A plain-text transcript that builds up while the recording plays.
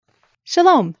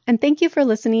Shalom, and thank you for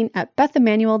listening at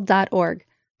BethEmmanuel.org.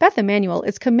 Beth Emmanuel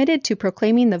is committed to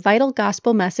proclaiming the vital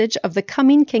gospel message of the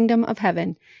coming kingdom of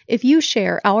heaven. If you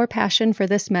share our passion for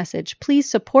this message,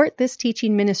 please support this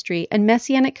teaching ministry and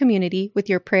messianic community with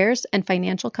your prayers and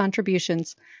financial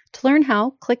contributions. To learn how,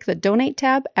 click the Donate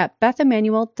tab at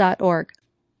BethEmmanuel.org.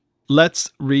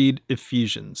 Let's read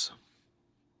Ephesians.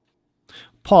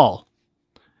 Paul,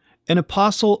 an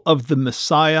apostle of the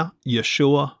Messiah,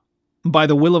 Yeshua, by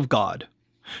the will of God,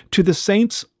 to the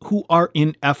saints who are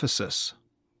in Ephesus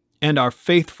and are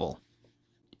faithful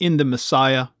in the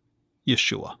Messiah,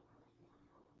 Yeshua.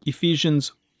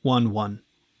 Ephesians 1:1.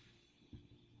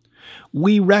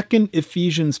 We reckon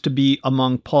Ephesians to be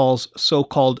among Paul's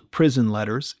so-called prison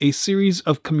letters, a series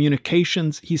of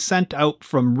communications he sent out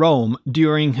from Rome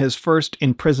during his first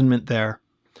imprisonment there.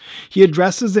 He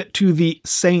addresses it to the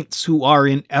saints who are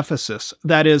in Ephesus,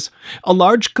 that is, a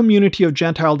large community of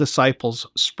Gentile disciples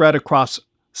spread across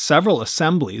several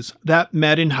assemblies that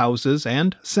met in houses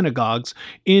and synagogues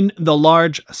in the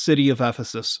large city of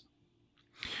Ephesus.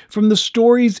 From the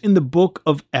stories in the book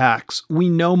of Acts, we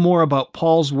know more about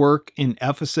Paul's work in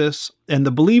Ephesus and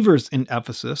the believers in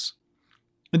Ephesus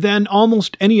than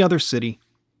almost any other city.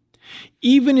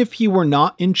 Even if he were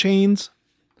not in chains,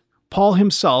 Paul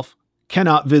himself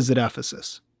cannot visit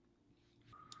Ephesus.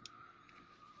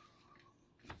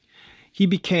 He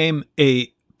became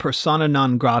a persona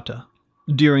non grata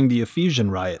during the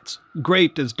Ephesian riots,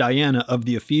 great as Diana of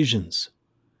the Ephesians.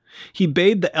 He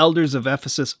bade the elders of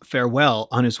Ephesus farewell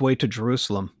on his way to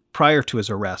Jerusalem prior to his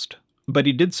arrest, but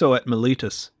he did so at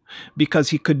Miletus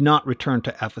because he could not return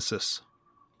to Ephesus.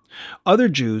 Other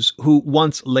Jews who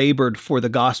once labored for the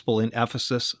gospel in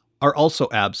Ephesus are also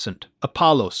absent.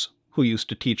 Apollos, who used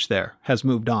to teach there, has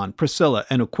moved on. Priscilla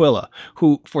and Aquila,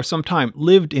 who for some time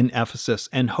lived in Ephesus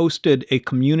and hosted a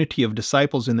community of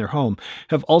disciples in their home,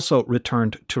 have also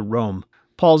returned to Rome.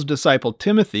 Paul's disciple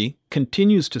Timothy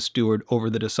continues to steward over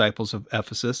the disciples of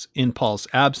Ephesus in Paul's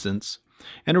absence,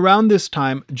 and around this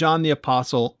time, John the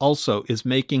Apostle also is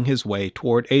making his way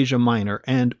toward Asia Minor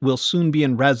and will soon be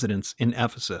in residence in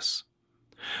Ephesus.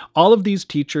 All of these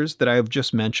teachers that I have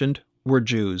just mentioned were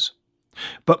Jews.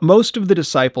 But most of the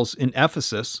disciples in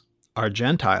Ephesus are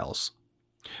Gentiles.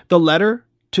 The letter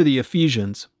to the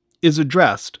Ephesians is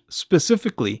addressed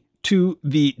specifically to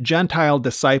the Gentile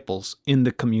disciples in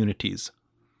the communities,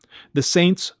 the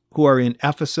saints who are in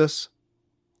Ephesus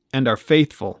and are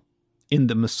faithful in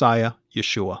the Messiah,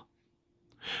 Yeshua.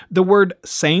 The word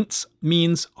saints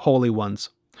means holy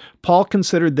ones. Paul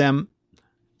considered them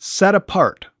set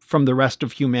apart from the rest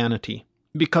of humanity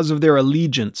because of their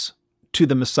allegiance to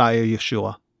the Messiah,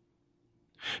 Yeshua.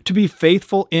 To be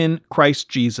faithful in Christ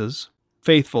Jesus,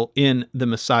 faithful in the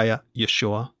Messiah,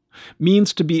 Yeshua,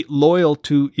 means to be loyal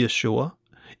to Yeshua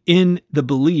in the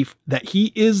belief that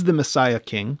he is the Messiah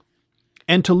King,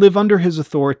 and to live under his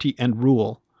authority and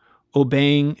rule,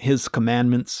 obeying his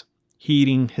commandments,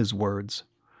 heeding his words.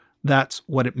 That's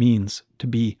what it means to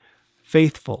be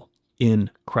faithful in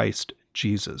Christ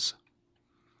Jesus.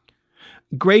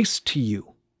 Grace to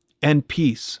you and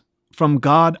peace from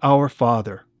God our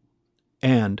Father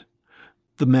and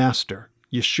the Master,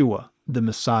 Yeshua, the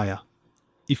Messiah.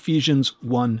 Ephesians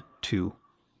 1:2.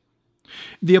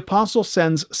 The apostle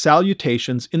sends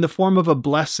salutations in the form of a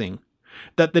blessing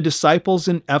that the disciples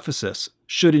in Ephesus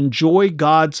should enjoy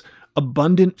God's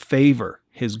abundant favor,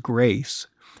 his grace,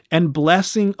 and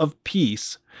blessing of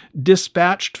peace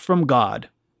dispatched from God.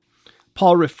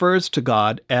 Paul refers to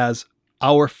God as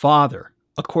our Father,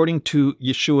 according to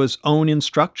Yeshua's own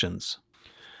instructions.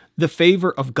 The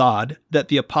favor of God that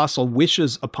the apostle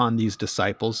wishes upon these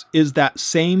disciples is that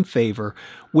same favor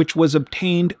which was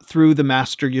obtained through the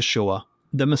Master Yeshua,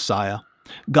 the Messiah,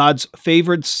 God's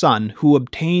favored Son, who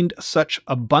obtained such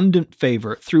abundant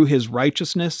favor through his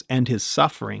righteousness and his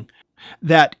suffering,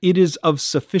 that it is of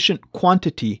sufficient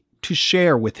quantity to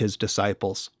share with his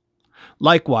disciples.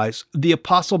 Likewise, the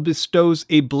apostle bestows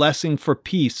a blessing for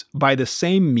peace by the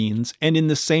same means and in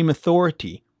the same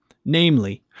authority,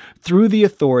 namely, through the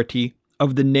authority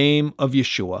of the name of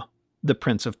Yeshua, the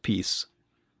Prince of Peace.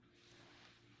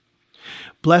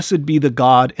 Blessed be the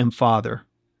God and Father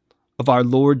of our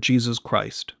Lord Jesus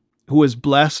Christ, who has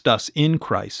blessed us in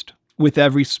Christ with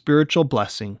every spiritual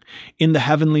blessing in the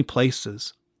heavenly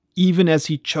places, even as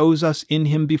he chose us in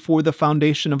him before the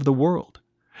foundation of the world,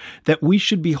 that we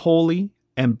should be holy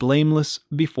and blameless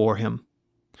before him.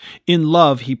 In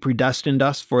love he predestined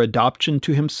us for adoption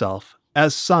to himself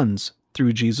as sons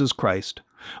through Jesus Christ,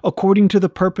 according to the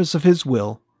purpose of his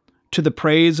will, to the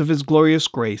praise of his glorious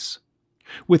grace,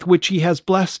 with which he has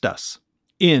blessed us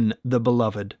in the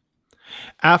Beloved.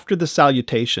 After the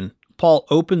salutation, Paul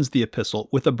opens the epistle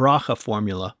with a bracha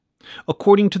formula,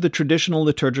 according to the traditional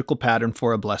liturgical pattern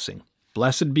for a blessing.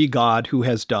 Blessed be God who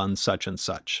has done such and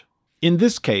such. In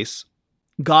this case,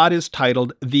 God is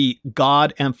titled the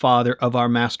God and Father of our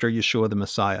Master Yeshua the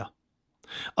Messiah.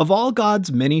 Of all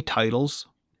God's many titles,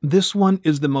 this one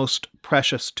is the most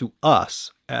precious to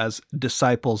us as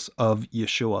disciples of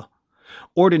Yeshua.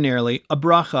 Ordinarily, a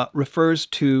bracha refers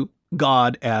to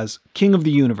God as King of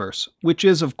the universe, which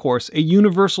is, of course, a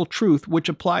universal truth which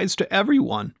applies to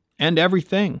everyone and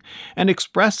everything, and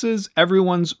expresses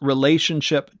everyone's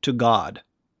relationship to God.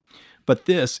 But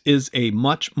this is a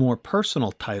much more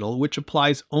personal title which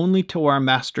applies only to our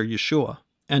Master Yeshua,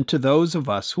 and to those of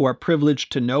us who are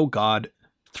privileged to know God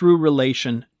through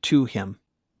relation to Him.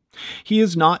 He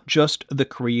is not just the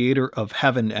creator of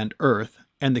heaven and earth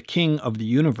and the King of the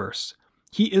universe.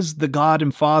 He is the God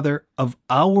and Father of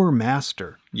our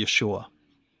Master, Yeshua.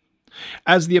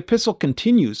 As the epistle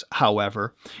continues,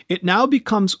 however, it now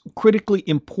becomes critically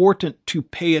important to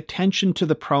pay attention to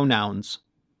the pronouns.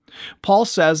 Paul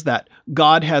says that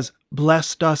God has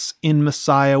blessed us in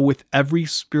Messiah with every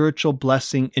spiritual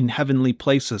blessing in heavenly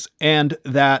places, and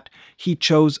that He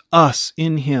chose us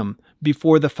in Him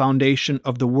before the foundation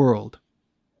of the world.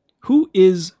 Who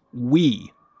is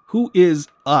we? Who is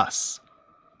us?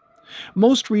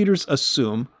 Most readers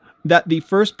assume that the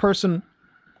first person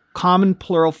common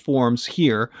plural forms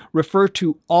here refer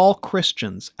to all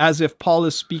Christians, as if Paul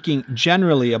is speaking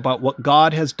generally about what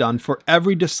God has done for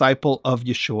every disciple of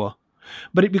Yeshua.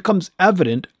 But it becomes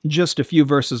evident just a few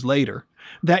verses later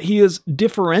that he is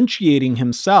differentiating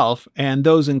himself and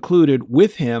those included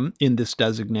with him in this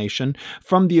designation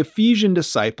from the Ephesian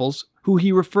disciples, who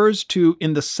he refers to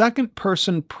in the second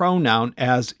person pronoun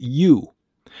as you.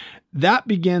 That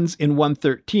begins in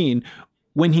 1:13,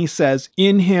 when he says,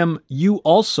 "In him you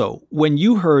also, when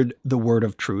you heard the word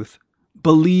of truth,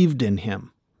 believed in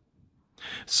him."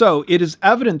 So it is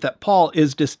evident that Paul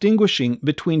is distinguishing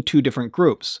between two different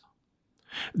groups.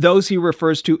 Those he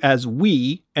refers to as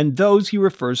we, and those he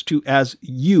refers to as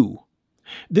you.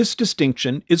 This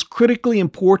distinction is critically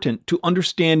important to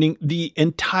understanding the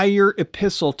entire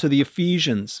epistle to the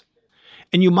Ephesians,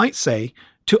 and you might say,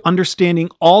 to understanding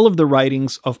all of the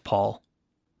writings of Paul.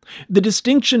 The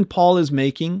distinction Paul is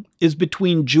making is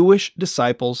between Jewish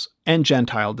disciples and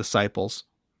Gentile disciples.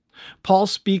 Paul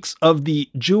speaks of the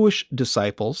Jewish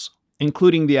disciples,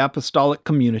 including the apostolic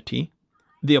community,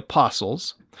 the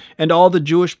apostles, and all the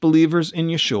Jewish believers in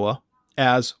Yeshua,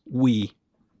 as we.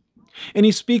 And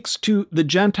he speaks to the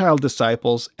Gentile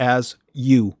disciples as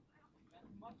you.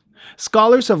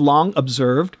 Scholars have long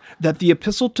observed that the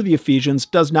epistle to the Ephesians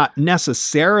does not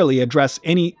necessarily address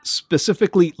any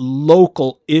specifically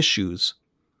local issues.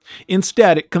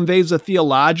 Instead, it conveys a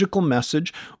theological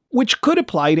message which could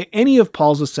apply to any of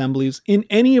Paul's assemblies in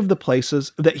any of the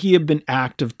places that he had been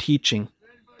active teaching.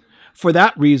 For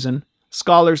that reason,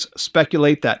 scholars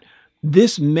speculate that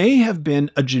this may have been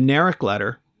a generic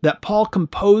letter that Paul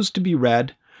composed to be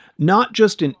read not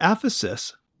just in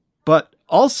Ephesus, but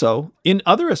also in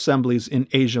other assemblies in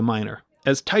Asia Minor,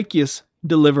 as Tychicus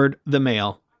delivered the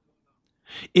mail.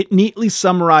 It neatly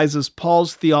summarizes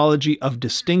Paul's theology of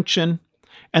distinction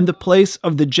and the place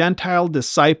of the Gentile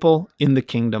disciple in the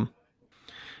kingdom.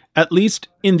 At least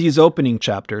in these opening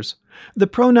chapters, the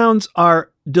pronouns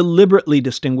are deliberately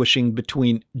distinguishing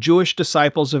between Jewish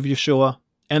disciples of Yeshua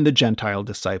and the Gentile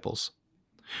disciples.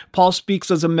 Paul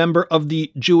speaks as a member of the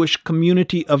Jewish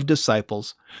community of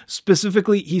disciples.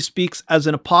 Specifically, he speaks as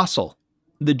an apostle,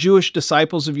 the Jewish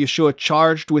disciples of Yeshua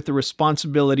charged with the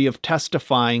responsibility of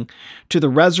testifying to the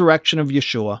resurrection of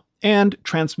Yeshua and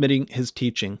transmitting his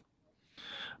teaching.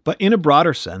 But in a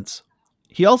broader sense,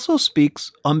 he also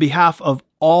speaks on behalf of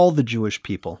all the Jewish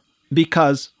people,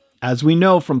 because, as we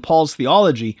know from Paul's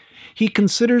theology, he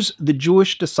considers the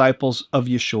Jewish disciples of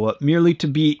Yeshua merely to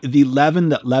be the leaven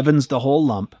that leavens the whole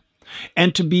lump,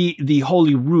 and to be the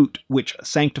holy root which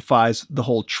sanctifies the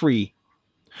whole tree.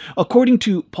 According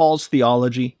to Paul's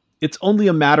theology, it's only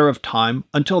a matter of time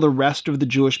until the rest of the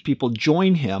Jewish people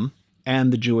join him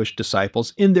and the Jewish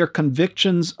disciples in their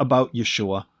convictions about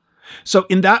Yeshua. So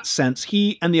in that sense,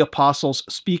 he and the apostles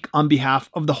speak on behalf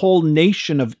of the whole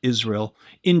nation of Israel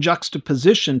in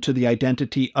juxtaposition to the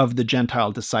identity of the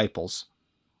Gentile disciples.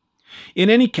 In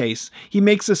any case, he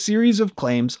makes a series of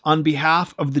claims on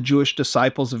behalf of the Jewish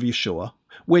disciples of Yeshua,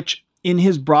 which, in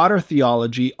his broader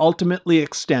theology, ultimately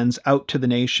extends out to the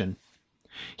nation.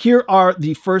 Here are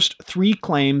the first three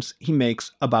claims he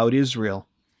makes about Israel.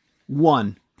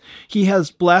 1. He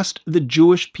has blessed the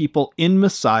Jewish people in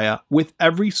Messiah with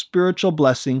every spiritual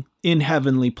blessing in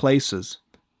heavenly places.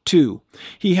 2.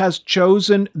 He has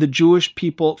chosen the Jewish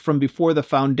people from before the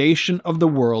foundation of the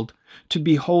world to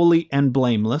be holy and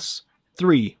blameless.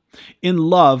 3. In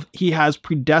love, he has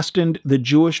predestined the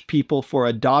Jewish people for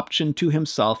adoption to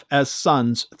himself as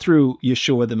sons through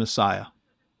Yeshua the Messiah.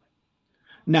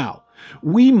 Now,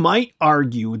 we might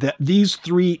argue that these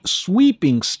three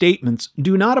sweeping statements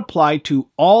do not apply to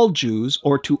all Jews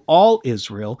or to all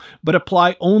Israel, but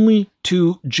apply only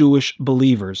to Jewish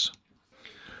believers.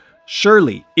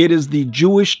 Surely it is the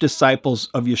Jewish disciples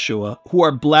of Yeshua who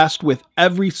are blessed with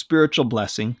every spiritual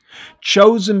blessing,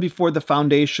 chosen before the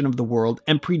foundation of the world,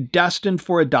 and predestined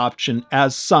for adoption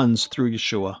as sons through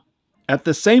Yeshua. At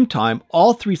the same time,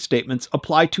 all three statements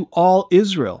apply to all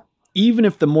Israel, even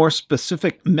if the more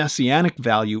specific messianic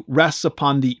value rests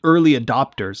upon the early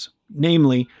adopters,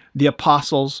 namely the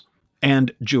apostles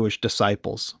and Jewish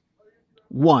disciples.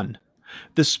 1.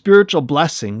 The spiritual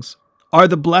blessings are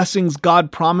the blessings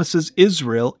God promises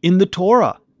Israel in the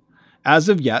Torah. As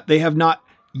of yet, they have not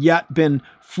yet been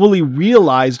fully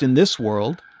realized in this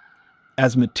world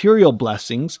as material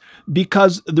blessings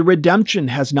because the redemption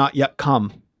has not yet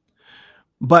come.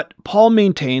 But Paul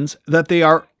maintains that they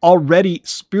are already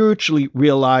spiritually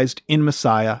realized in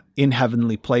Messiah in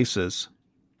heavenly places.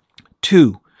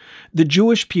 2. The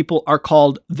Jewish people are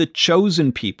called the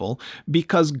chosen people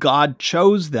because God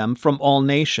chose them from all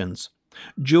nations.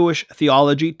 Jewish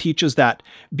theology teaches that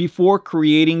before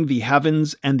creating the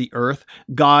heavens and the earth,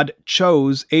 God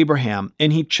chose Abraham,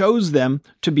 and he chose them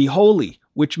to be holy,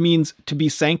 which means to be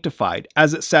sanctified.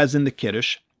 As it says in the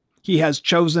Kiddush, he has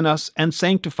chosen us and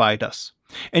sanctified us.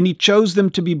 And he chose them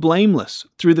to be blameless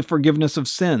through the forgiveness of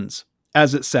sins.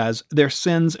 As it says, their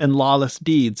sins and lawless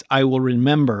deeds I will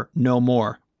remember no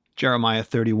more. Jeremiah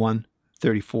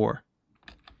 31:34.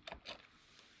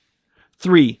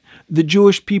 3. The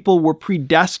Jewish people were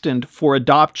predestined for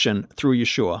adoption through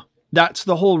Yeshua. That's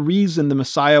the whole reason the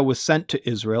Messiah was sent to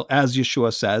Israel. As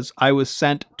Yeshua says, I was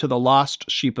sent to the lost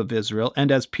sheep of Israel.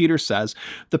 And as Peter says,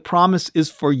 the promise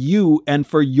is for you and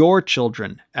for your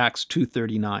children. Acts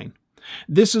 2:39.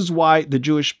 This is why the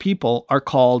Jewish people are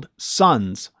called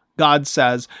sons. God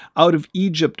says, out of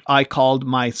Egypt I called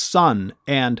my son,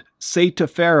 and say to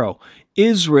Pharaoh,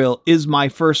 Israel is my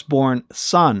firstborn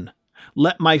son.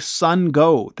 Let my son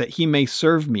go, that he may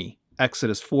serve me.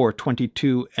 Exodus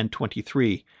 4:22 and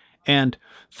 23. And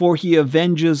for he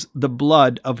avenges the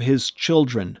blood of his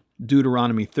children.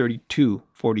 Deuteronomy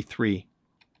 32:43.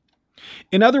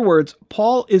 In other words,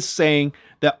 Paul is saying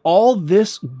that all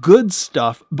this good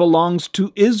stuff belongs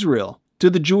to Israel, to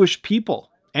the Jewish people,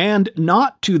 and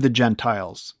not to the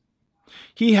Gentiles.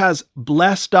 He has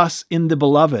blessed us in the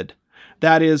beloved,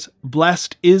 that is,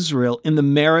 blessed Israel in the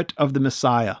merit of the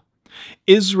Messiah.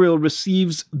 Israel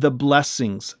receives the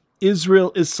blessings.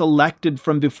 Israel is selected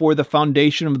from before the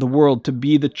foundation of the world to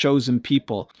be the chosen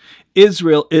people.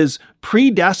 Israel is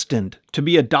predestined to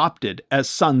be adopted as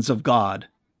sons of God.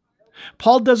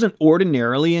 Paul doesn't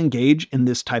ordinarily engage in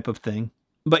this type of thing,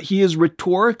 but he is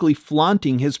rhetorically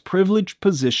flaunting his privileged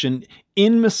position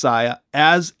in Messiah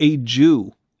as a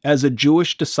Jew, as a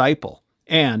Jewish disciple,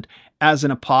 and as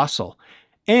an apostle.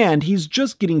 And he's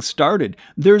just getting started.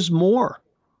 There's more.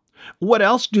 What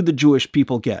else do the Jewish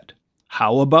people get?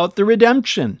 How about the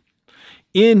redemption?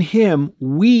 In him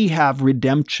we have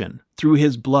redemption through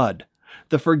his blood,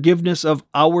 the forgiveness of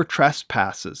our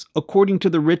trespasses, according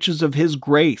to the riches of his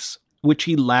grace, which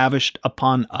he lavished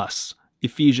upon us.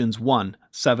 Ephesians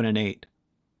 1:7 and 8.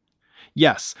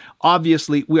 Yes,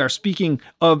 obviously we are speaking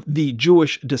of the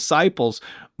Jewish disciples,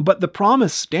 but the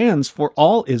promise stands for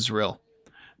all Israel.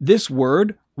 This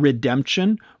word,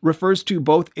 redemption, refers to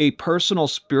both a personal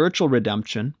spiritual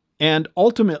redemption and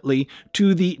ultimately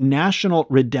to the national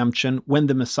redemption when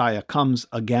the Messiah comes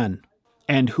again.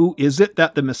 And who is it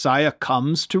that the Messiah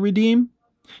comes to redeem?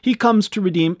 He comes to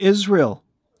redeem Israel.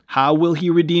 How will he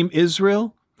redeem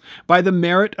Israel? By the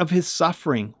merit of his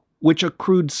suffering, which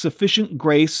accrued sufficient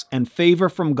grace and favor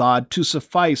from God to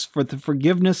suffice for the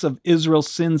forgiveness of Israel's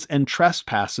sins and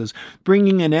trespasses,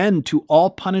 bringing an end to all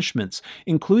punishments,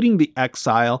 including the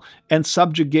exile and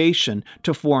subjugation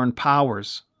to foreign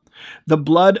powers. The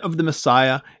blood of the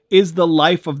Messiah is the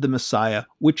life of the Messiah,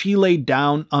 which he laid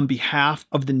down on behalf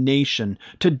of the nation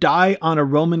to die on a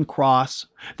Roman cross,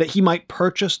 that he might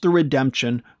purchase the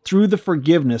redemption through the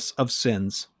forgiveness of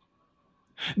sins.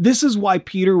 This is why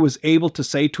Peter was able to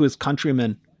say to his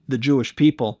countrymen, the Jewish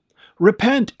people,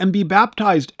 repent and be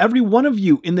baptized, every one of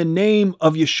you, in the name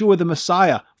of Yeshua the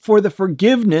Messiah, for the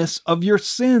forgiveness of your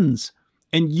sins,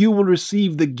 and you will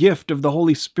receive the gift of the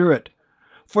Holy Spirit.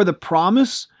 For the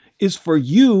promise is for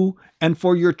you and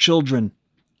for your children.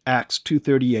 Acts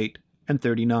 2:38 and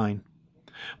 39.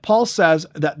 Paul says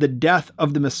that the death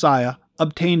of the Messiah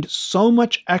obtained so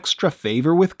much extra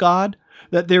favor with God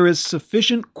that there is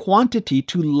sufficient quantity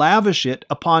to lavish it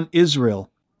upon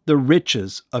Israel, the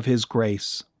riches of his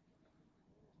grace.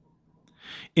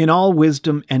 In all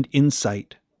wisdom and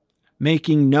insight,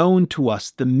 making known to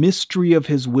us the mystery of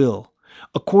his will,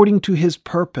 according to his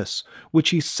purpose, which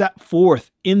he set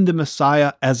forth in the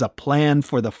Messiah as a plan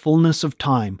for the fullness of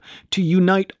time, to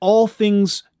unite all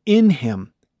things in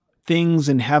him, things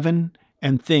in heaven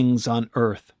and things on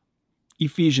earth.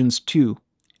 Ephesians 2,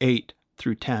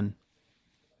 8-10.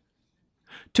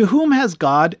 To whom has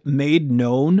God made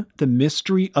known the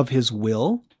mystery of his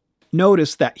will?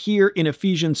 Notice that here in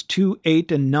Ephesians 2,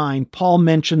 8 and 9, Paul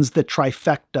mentions the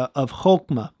trifecta of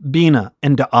Chokmah, Bina,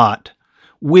 and Da'at,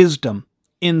 wisdom,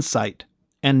 insight,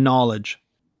 and knowledge.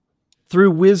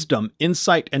 Through wisdom,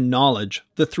 insight, and knowledge,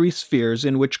 the three spheres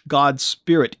in which God's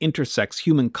Spirit intersects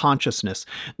human consciousness,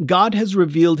 God has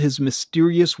revealed his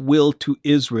mysterious will to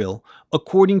Israel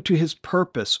according to his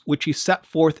purpose which he set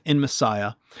forth in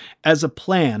Messiah as a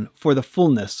plan for the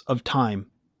fullness of time.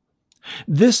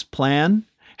 This plan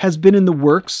has been in the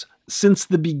works since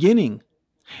the beginning,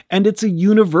 and it's a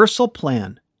universal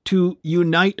plan to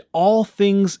unite all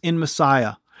things in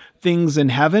Messiah, things in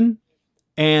heaven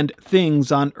and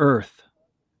things on earth.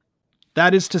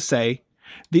 That is to say,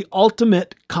 the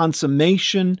ultimate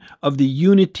consummation of the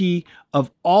unity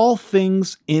of all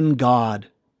things in God.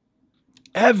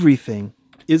 Everything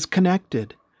is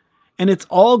connected, and it's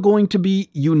all going to be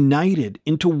united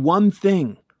into one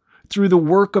thing through the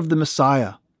work of the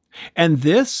Messiah. And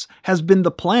this has been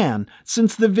the plan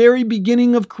since the very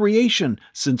beginning of creation,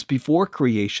 since before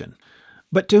creation.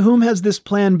 But to whom has this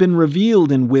plan been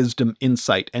revealed in wisdom,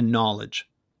 insight, and knowledge?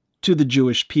 To the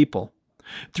Jewish people,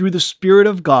 through the Spirit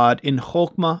of God in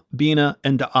Chokmah, Bina,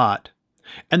 and Da'at,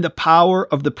 and the power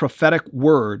of the prophetic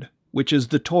word, which is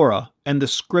the Torah and the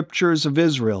scriptures of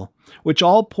Israel, which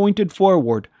all pointed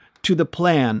forward to the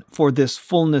plan for this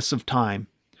fullness of time.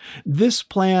 This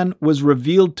plan was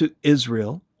revealed to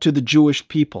Israel, to the Jewish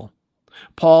people.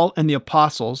 Paul and the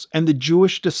apostles and the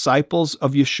Jewish disciples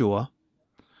of Yeshua,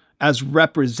 as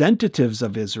representatives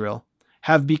of Israel,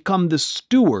 have become the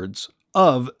stewards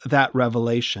of that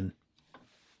revelation.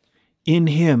 In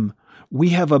him we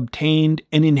have obtained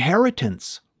an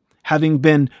inheritance, having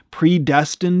been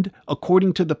predestined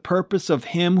according to the purpose of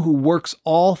him who works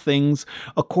all things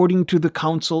according to the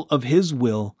counsel of his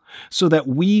will, so that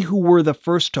we who were the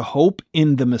first to hope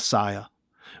in the Messiah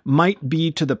might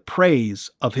be to the praise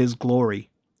of his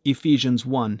glory. Ephesians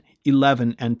 1,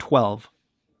 11 and 12.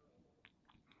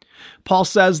 Paul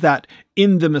says that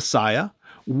in the Messiah,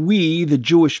 we, the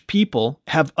Jewish people,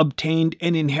 have obtained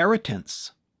an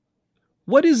inheritance.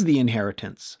 What is the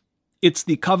inheritance? It's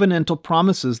the covenantal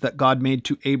promises that God made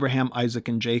to Abraham, Isaac,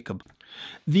 and Jacob.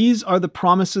 These are the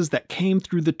promises that came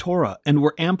through the Torah and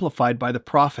were amplified by the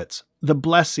prophets, the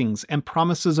blessings and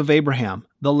promises of Abraham,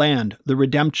 the land, the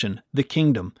redemption, the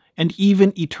kingdom, and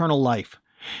even eternal life.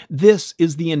 This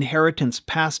is the inheritance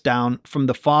passed down from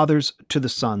the fathers to the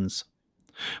sons.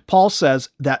 Paul says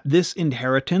that this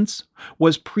inheritance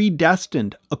was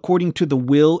predestined according to the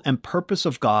will and purpose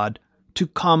of God to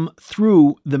come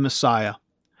through the Messiah,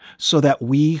 so that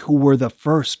we who were the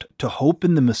first to hope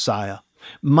in the Messiah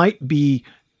might be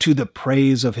to the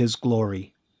praise of his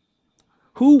glory.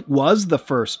 Who was the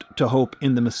first to hope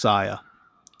in the Messiah?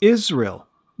 Israel,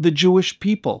 the Jewish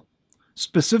people,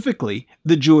 specifically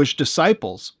the Jewish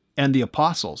disciples and the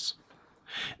apostles.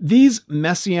 These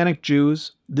Messianic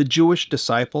Jews, the Jewish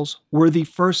disciples, were the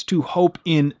first to hope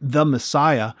in the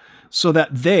Messiah so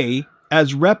that they,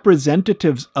 as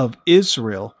representatives of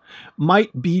Israel,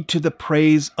 might be to the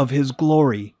praise of his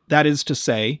glory. That is to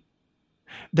say,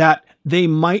 that they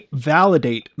might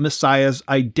validate Messiah's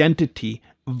identity,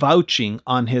 vouching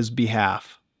on his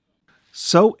behalf.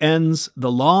 So ends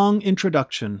the long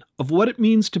introduction of what it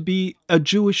means to be a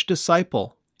Jewish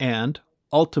disciple and,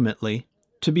 ultimately,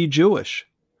 to be Jewish.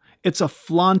 It's a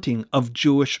flaunting of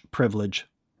Jewish privilege.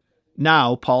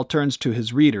 Now Paul turns to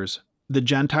his readers, the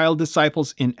Gentile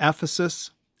disciples in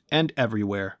Ephesus and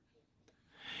everywhere.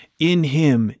 In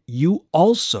him you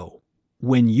also,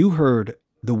 when you heard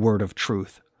the word of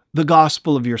truth, the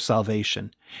gospel of your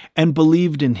salvation, and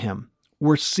believed in him,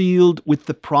 were sealed with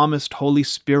the promised Holy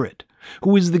Spirit,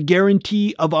 who is the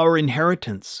guarantee of our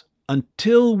inheritance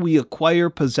until we acquire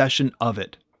possession of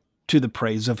it, to the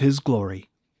praise of his glory.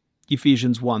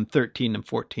 Ephesians 1, 13 and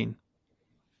 14.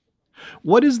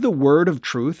 What is the word of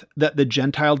truth that the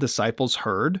Gentile disciples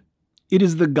heard? It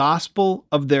is the gospel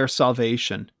of their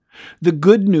salvation, the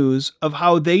good news of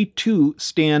how they too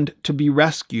stand to be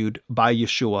rescued by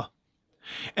Yeshua.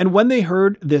 And when they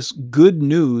heard this good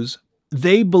news,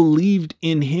 they believed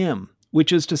in him,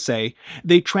 which is to say,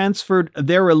 they transferred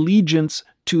their allegiance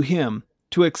to him,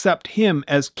 to accept him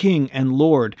as King and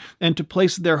Lord, and to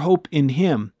place their hope in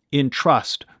him in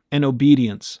trust and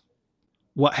obedience.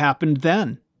 What happened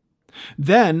then?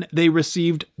 Then they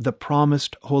received the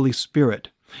promised Holy Spirit,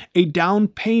 a down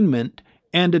payment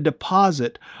and a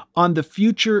deposit on the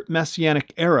future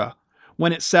Messianic era,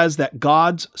 when it says that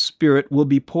God's Spirit will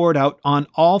be poured out on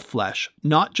all flesh,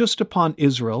 not just upon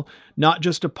Israel, not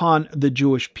just upon the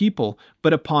Jewish people,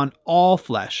 but upon all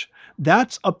flesh.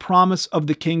 That's a promise of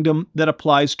the kingdom that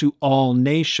applies to all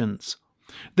nations.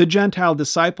 The Gentile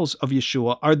disciples of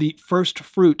Yeshua are the first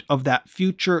fruit of that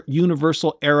future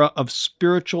universal era of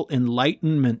spiritual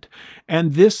enlightenment,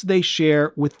 and this they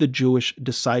share with the Jewish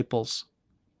disciples.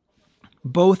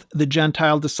 Both the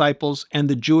Gentile disciples and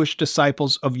the Jewish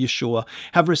disciples of Yeshua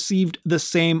have received the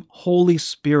same Holy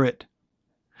Spirit,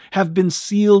 have been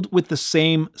sealed with the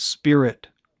same Spirit.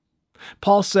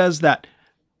 Paul says that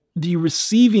the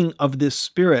receiving of this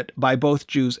Spirit by both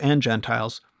Jews and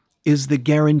Gentiles is the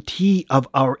guarantee of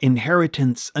our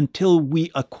inheritance until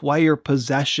we acquire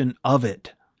possession of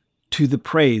it, to the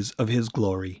praise of his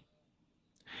glory.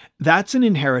 That's an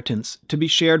inheritance to be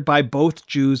shared by both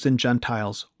Jews and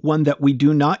Gentiles, one that we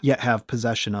do not yet have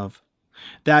possession of.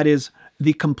 That is,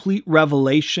 the complete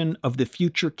revelation of the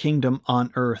future kingdom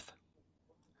on earth.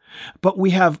 But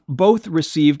we have both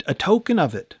received a token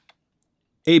of it,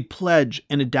 a pledge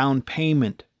and a down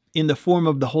payment in the form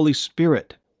of the Holy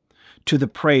Spirit, to the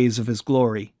praise of his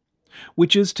glory,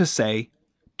 which is to say,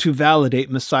 to validate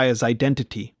Messiah's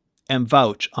identity and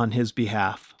vouch on his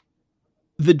behalf.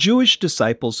 The Jewish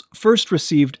disciples first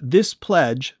received this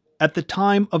pledge at the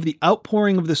time of the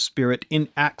outpouring of the Spirit in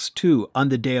Acts 2 on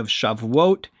the day of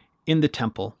Shavuot in the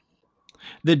temple.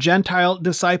 The Gentile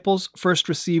disciples first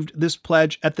received this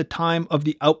pledge at the time of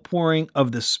the outpouring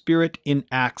of the Spirit in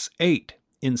Acts 8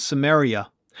 in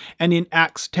Samaria, and in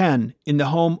Acts 10 in the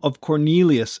home of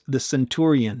Cornelius the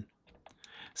centurion.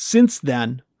 Since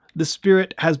then, the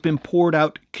Spirit has been poured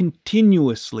out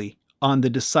continuously on the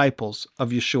disciples of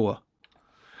Yeshua.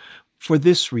 For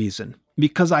this reason,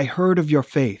 because I heard of your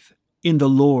faith in the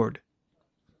Lord.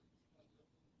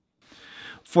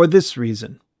 For this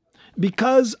reason,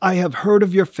 because I have heard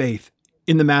of your faith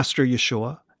in the Master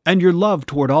Yeshua and your love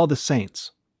toward all the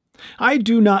saints, I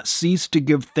do not cease to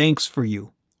give thanks for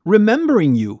you,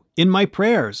 remembering you in my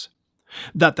prayers,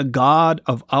 that the God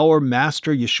of our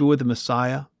Master Yeshua the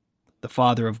Messiah, the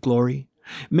Father of glory,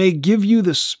 may give you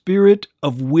the spirit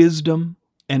of wisdom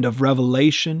and of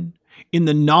revelation in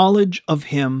the knowledge of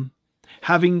him,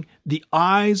 having the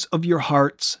eyes of your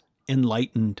hearts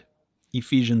enlightened.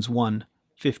 Ephesians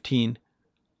 1:15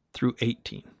 through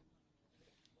 18.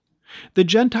 The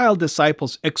Gentile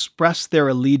disciples express their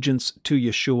allegiance to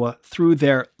Yeshua through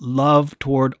their love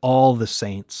toward all the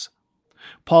saints.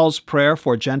 Paul's prayer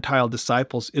for Gentile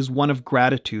disciples is one of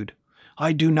gratitude.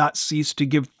 I do not cease to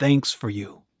give thanks for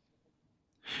you.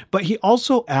 But he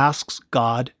also asks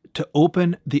God to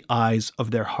open the eyes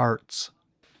of their hearts.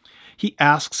 He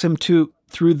asks him to,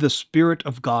 through the Spirit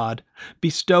of God,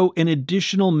 bestow an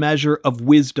additional measure of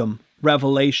wisdom,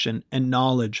 revelation, and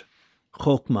knowledge,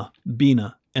 chokmah,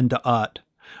 bina, and da'at,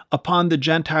 upon the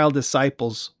Gentile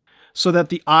disciples, so that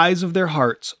the eyes of their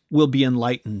hearts will be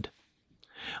enlightened.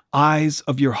 Eyes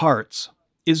of your hearts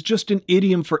is just an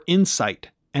idiom for insight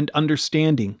and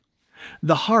understanding.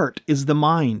 The heart is the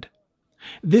mind.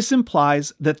 This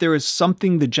implies that there is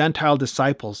something the Gentile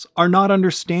disciples are not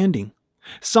understanding,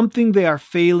 something they are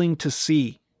failing to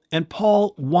see, and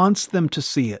Paul wants them to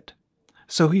see it.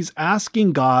 So he's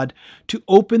asking God to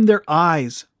open their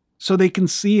eyes so they can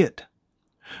see it.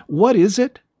 What is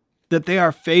it that they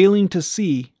are failing to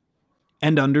see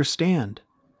and understand?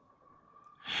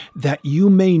 That you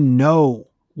may know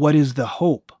what is the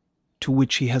hope to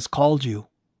which he has called you.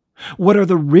 What are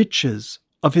the riches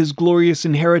of his glorious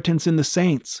inheritance in the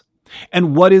saints?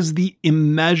 And what is the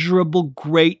immeasurable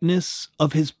greatness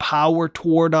of his power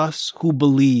toward us who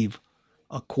believe,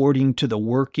 according to the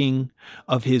working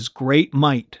of his great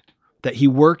might that he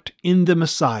worked in the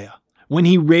Messiah, when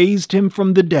he raised him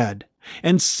from the dead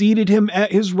and seated him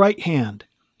at his right hand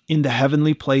in the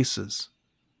heavenly places,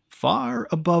 far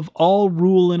above all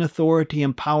rule and authority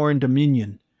and power and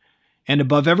dominion, and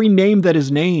above every name that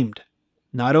is named,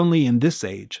 not only in this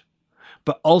age,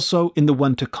 but also in the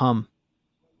one to come.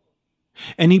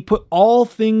 And he put all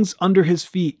things under his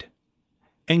feet,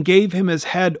 and gave him as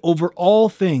head over all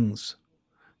things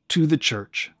to the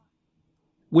church,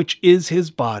 which is his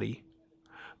body,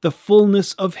 the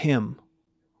fullness of him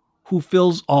who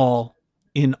fills all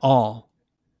in all.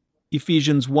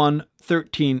 Ephesians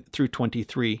 1:13 through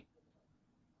 23.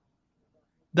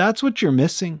 That's what you're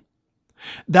missing.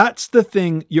 That's the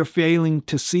thing you're failing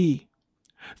to see.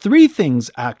 3 things,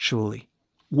 actually.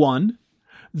 1,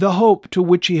 the hope to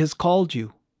which he has called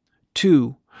you.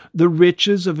 2, the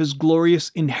riches of his glorious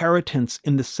inheritance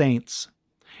in the saints.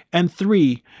 And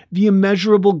 3, the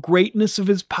immeasurable greatness of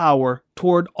his power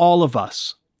toward all of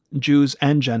us, Jews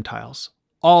and Gentiles,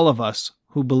 all of us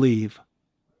who believe.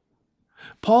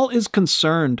 Paul is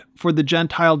concerned for the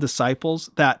Gentile disciples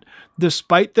that,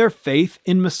 despite their faith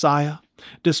in Messiah,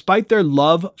 despite their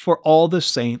love for all the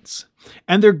saints,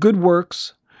 and their good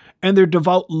works, and their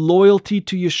devout loyalty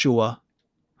to Yeshua,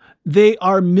 they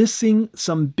are missing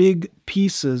some big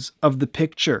pieces of the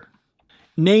picture,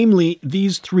 namely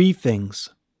these 3 things.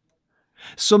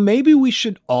 So maybe we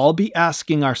should all be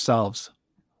asking ourselves,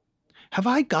 have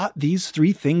I got these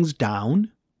 3 things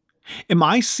down? Am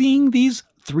I seeing these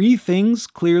 3 things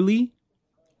clearly?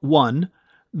 1,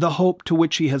 the hope to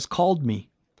which he has called me.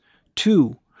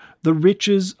 2, the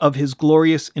riches of his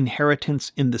glorious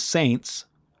inheritance in the saints.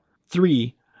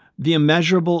 3, the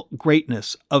immeasurable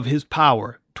greatness of his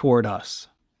power toward us.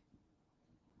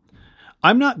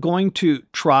 I'm not going to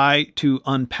try to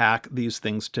unpack these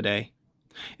things today.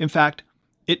 In fact,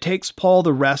 it takes Paul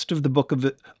the rest of the book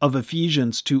of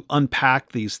Ephesians to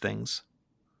unpack these things.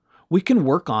 We can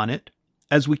work on it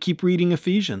as we keep reading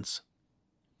Ephesians.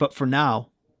 But for now,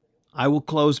 I will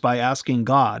close by asking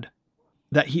God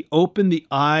that he open the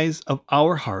eyes of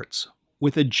our hearts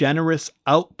with a generous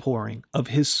outpouring of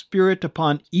his Spirit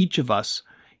upon each of us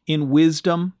in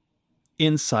wisdom,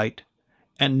 insight,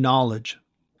 and knowledge,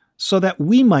 so that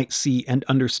we might see and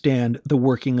understand the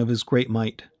working of his great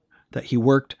might, that he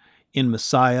worked in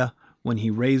Messiah when he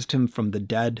raised him from the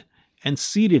dead and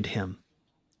seated him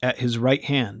at his right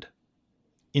hand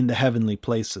in the heavenly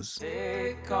places.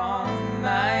 Take on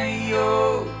my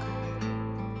yoke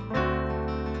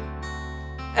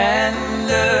and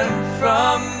learn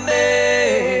from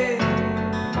me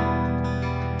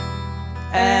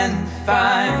and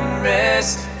find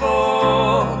rest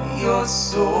for your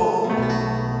soul.